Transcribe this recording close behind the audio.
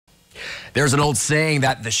There's an old saying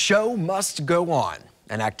that the show must go on.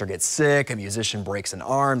 An actor gets sick, a musician breaks an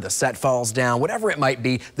arm, the set falls down, whatever it might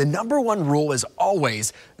be, the number one rule is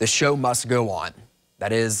always the show must go on.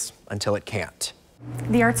 That is, until it can't.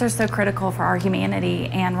 The arts are so critical for our humanity,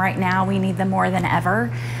 and right now we need them more than ever.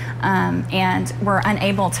 And we're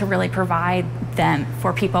unable to really provide them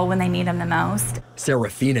for people when they need them the most. Sarah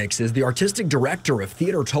Phoenix is the artistic director of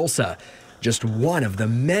Theater Tulsa, just one of the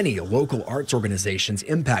many local arts organizations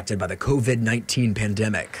impacted by the COVID-19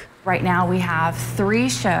 pandemic. Right now we have 3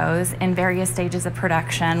 shows in various stages of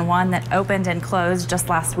production, one that opened and closed just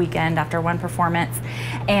last weekend after one performance,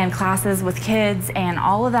 and classes with kids, and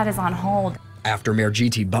all of that is on hold. After Mayor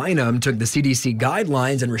G.T. Bynum took the CDC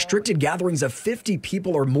guidelines and restricted gatherings of 50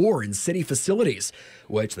 people or more in city facilities,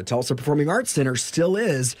 which the Tulsa Performing Arts Center still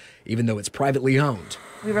is, even though it's privately owned.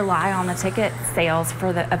 We rely on the ticket sales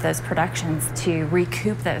of those productions to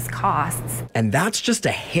recoup those costs. And that's just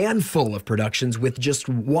a handful of productions with just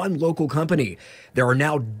one local company. There are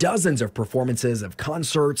now dozens of performances of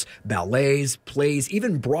concerts, ballets, plays,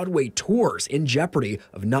 even Broadway tours in jeopardy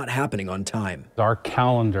of not happening on time. Our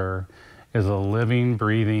calendar is a living,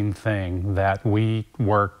 breathing thing that we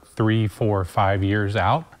work 3, 4, 5 years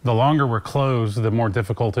out. The longer we're closed, the more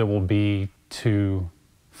difficult it will be to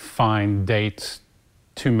find dates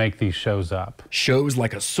to make these shows up. Shows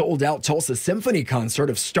like a sold-out Tulsa Symphony concert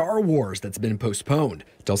of Star Wars that's been postponed.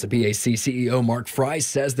 Tulsa PAC CEO Mark Fry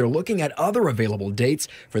says they're looking at other available dates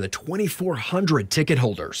for the 2,400 ticket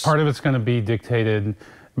holders. Part of it's going to be dictated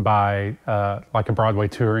by like a Broadway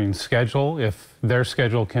touring schedule, if their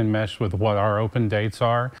schedule can mesh with what our open dates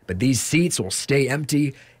are. But these seats will stay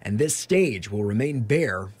empty, and this stage will remain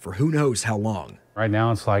bare for who knows how long. Right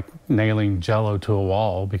now it's like nailing Jell-O to a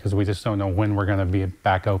wall because we just don't know when we're going to be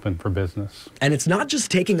back open for business. And it's not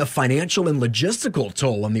just taking a financial and logistical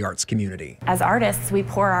toll on the arts community. As artists, we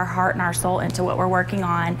pour our heart and our soul into what we're working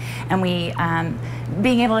on, and we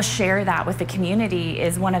being able to share that with the community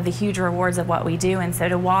is one of the huge rewards of what we do. And so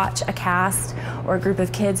to watch a cast or a group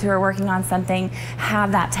of kids who are working on something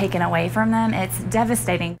have that taken away from them, it's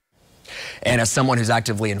devastating. And as someone who's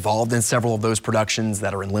actively involved in several of those productions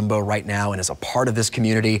that are in limbo right now and is a part of this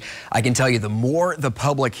community, I can tell you the more the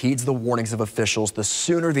public heeds the warnings of officials, the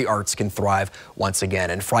sooner the arts can thrive once again.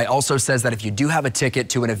 And Fry also says that if you do have a ticket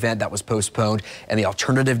to an event that was postponed and the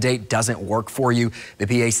alternative date doesn't work for you, the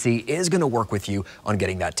PAC is going to work with you on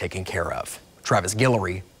getting that taken care of. Travis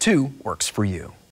Guillory, 2 Works for You.